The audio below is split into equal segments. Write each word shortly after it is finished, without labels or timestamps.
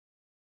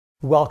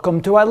Welcome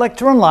to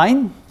iLecture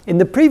Online. In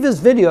the previous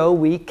video,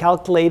 we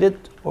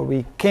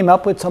came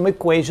up with some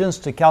equations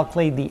to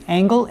calculate the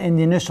angle and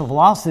the initial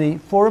velocity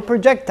for a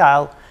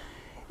projectile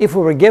if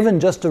we were given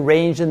just the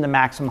range and the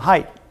maximum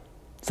height.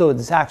 So it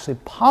is actually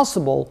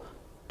possible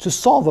to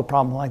solve a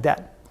problem like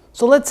that.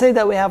 So let's say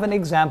that we have an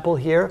example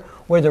here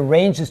where the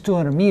range is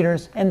 200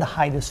 meters and the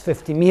height is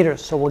 50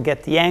 meters. So we'll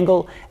get the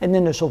angle and the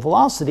initial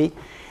velocity,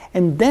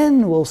 and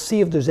then we'll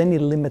see if there's any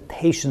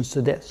limitations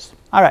to this.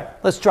 All right,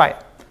 let's try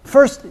it.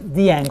 First,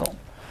 the angle.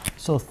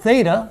 So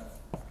theta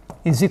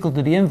is equal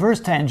to the inverse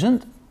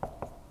tangent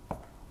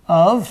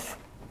of,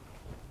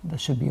 there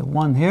should be a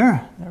 1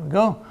 here, there we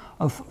go,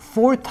 of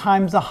 4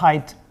 times the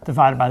height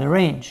divided by the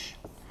range.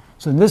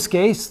 So in this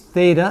case,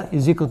 theta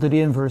is equal to the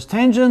inverse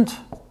tangent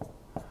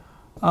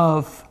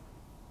of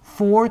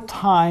 4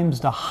 times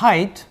the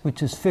height,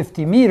 which is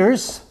 50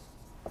 meters,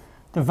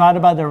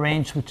 divided by the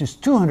range, which is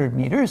 200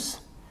 meters.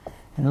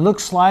 And it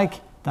looks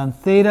like then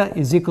theta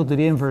is equal to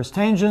the inverse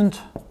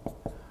tangent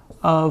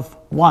of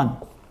 1.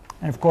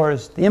 And of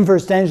course, the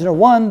inverse tangent of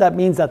 1, that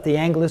means that the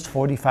angle is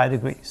 45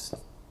 degrees.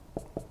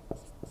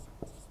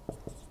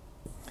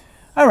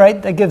 All right,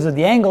 that gives us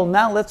the angle.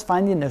 Now let's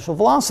find the initial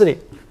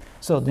velocity.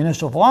 So the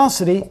initial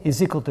velocity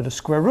is equal to the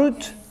square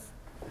root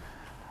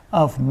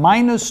of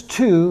minus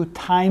 2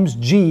 times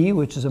g,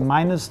 which is a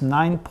minus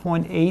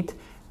 9.8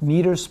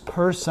 meters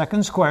per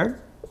second squared,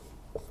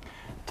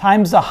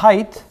 times the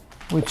height,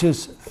 which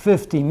is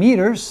 50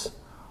 meters,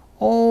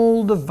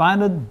 all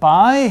divided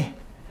by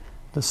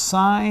the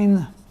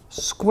sine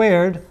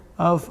squared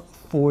of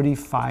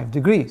 45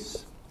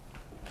 degrees.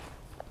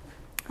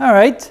 All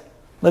right,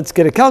 let's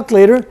get a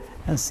calculator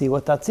and see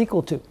what that's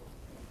equal to.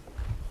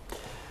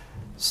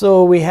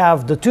 So we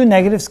have the two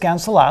negatives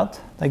cancel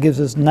out. That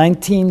gives us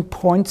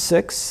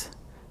 19.6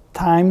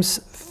 times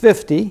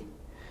 50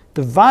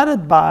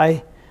 divided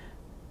by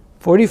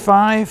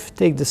 45.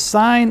 Take the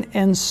sine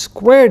and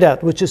square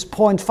that, which is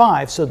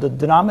 0.5. So the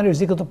denominator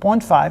is equal to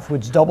 0.5,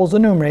 which doubles the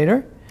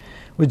numerator,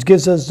 which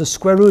gives us the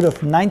square root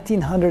of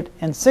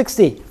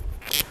 1960.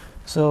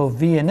 So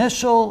V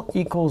initial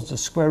equals the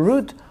square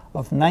root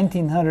of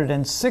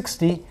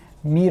 1960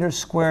 meters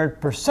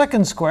squared per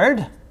second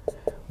squared,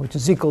 which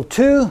is equal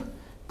to,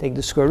 take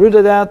the square root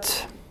of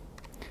that,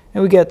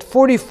 and we get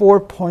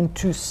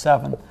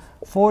 44.27.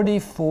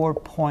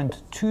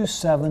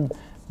 44.27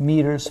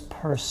 meters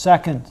per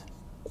second.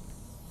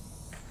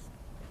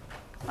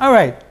 All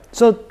right,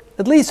 so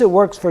at least it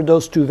works for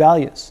those two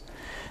values.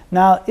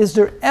 Now, is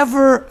there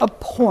ever a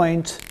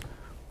point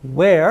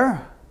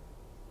where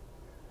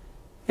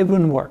it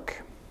wouldn't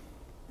work?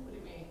 What do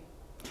you mean?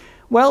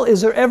 Well,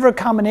 is there ever a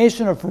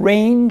combination of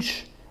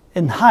range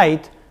and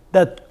height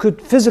that could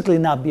physically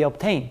not be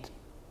obtained?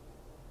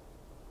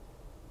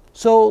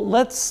 So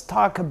let's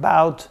talk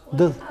about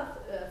Well, you have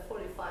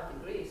 45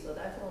 degrees, so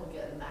that's when we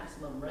get a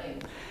maximum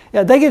range.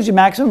 Yeah, that gives you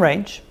maximum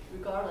range.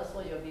 Regardless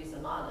what your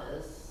Biezen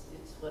is,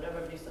 it's whatever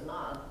Biezen,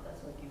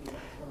 that's what gives you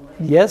maximum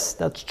range. Yes,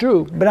 that's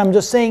true. But I'm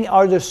just saying,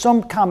 are there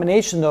some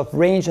combination of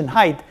range and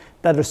height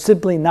that are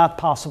simply not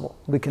possible?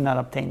 We cannot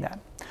obtain that.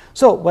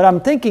 So what I'm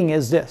thinking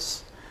is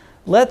this.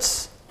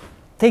 Let's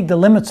take the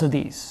limits of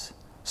these.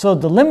 So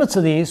the limits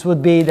of these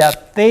would be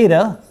that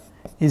theta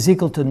is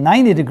equal to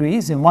 90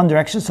 degrees in one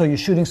direction, so you're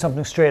shooting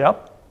something straight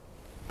up.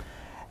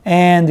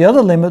 And the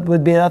other limit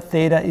would be that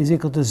theta is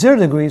equal to 0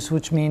 degrees,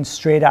 which means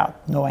straight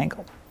out, no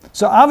angle.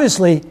 So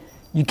obviously,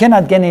 you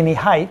cannot get any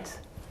height,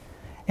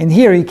 and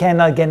here you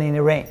cannot get any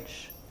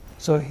range.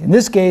 So in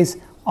this case,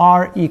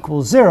 r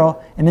equals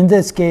 0, and in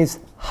this case,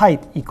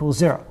 height equals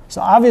 0.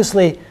 So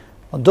obviously,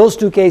 well, those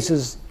two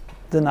cases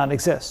do not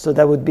exist. So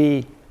that would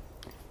be,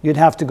 you'd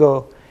have to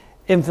go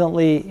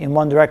infinitely in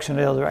one direction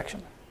or the other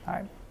direction. All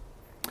right.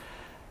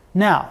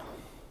 Now,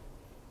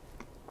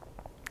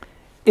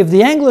 if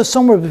the angle is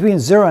somewhere between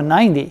 0 and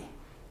 90,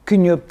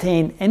 can you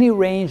obtain any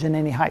range and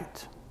any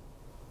height?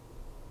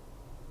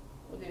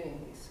 What do you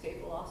mean,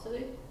 escape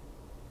velocity?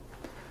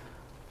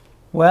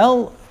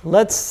 Well,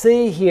 let's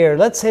see here.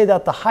 Let's say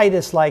that the height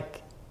is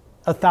like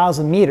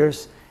 1,000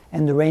 meters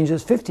and the range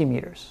is 50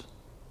 meters.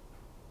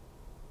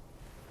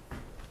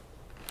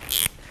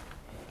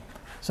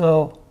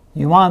 So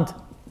you want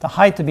the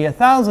height to be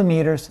 1,000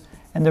 meters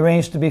and the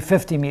range to be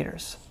 50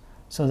 meters.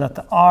 So that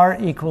the r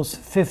equals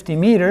 50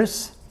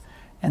 meters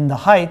and the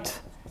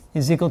height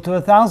is equal to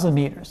 1,000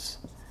 meters.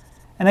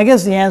 And I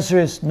guess the answer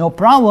is no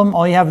problem.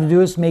 All you have to do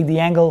is make the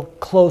angle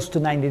close to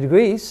 90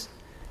 degrees.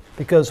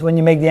 Because when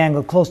you make the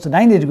angle close to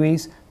 90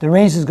 degrees, the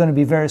range is going to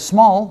be very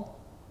small.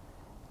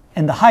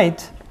 And the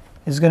height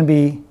is going to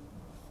be,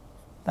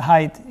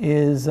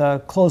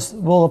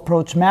 will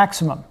approach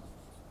maximum.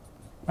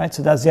 Right?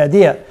 So that's the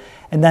idea.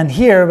 And then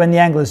here, when the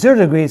angle is 0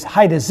 degrees,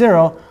 height is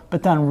 0,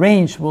 but then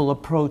range will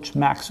approach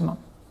maximum.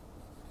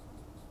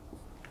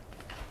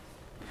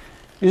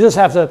 You just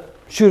have to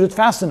shoot it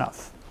fast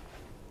enough.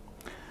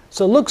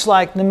 So it looks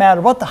like no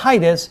matter what the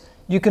height is,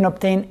 you can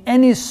obtain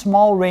any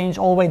small range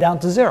all the way down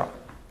to 0.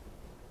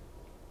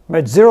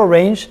 Right? 0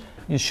 range,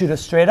 you shoot it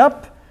straight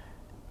up,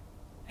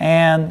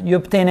 and you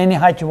obtain any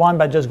height you want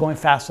by just going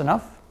fast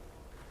enough.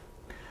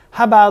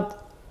 How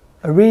about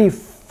a really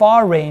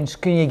far range?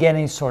 Can you get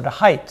any sort of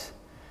height?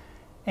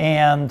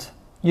 And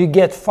you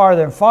get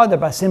farther and farther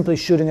by simply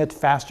shooting it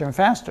faster and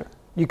faster.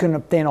 You can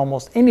obtain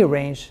almost any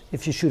range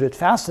if you shoot it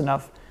fast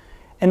enough.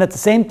 And at the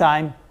same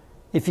time,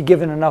 if you're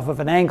given enough of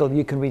an angle,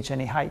 you can reach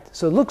any height.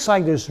 So it looks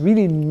like there's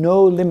really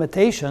no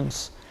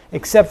limitations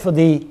except for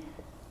the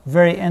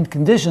very end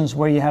conditions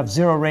where you have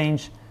 0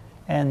 range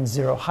and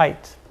 0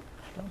 height.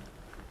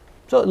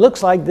 So it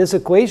looks like this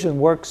equation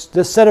works,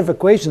 this set of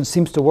equations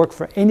seems to work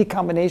for any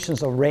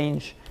combinations of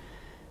range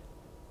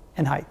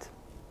and height.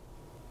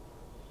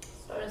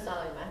 Starting to sound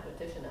like a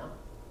mathematician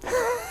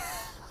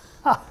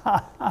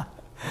now.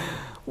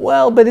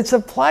 Well, but it's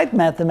applied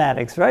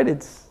mathematics, right?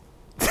 It's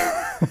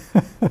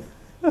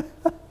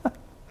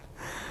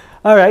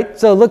all right,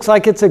 so it looks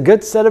like it's a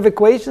good set of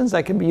equations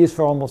that can be used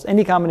for almost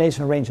any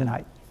combination of range and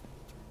height.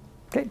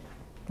 Okay,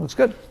 looks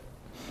good.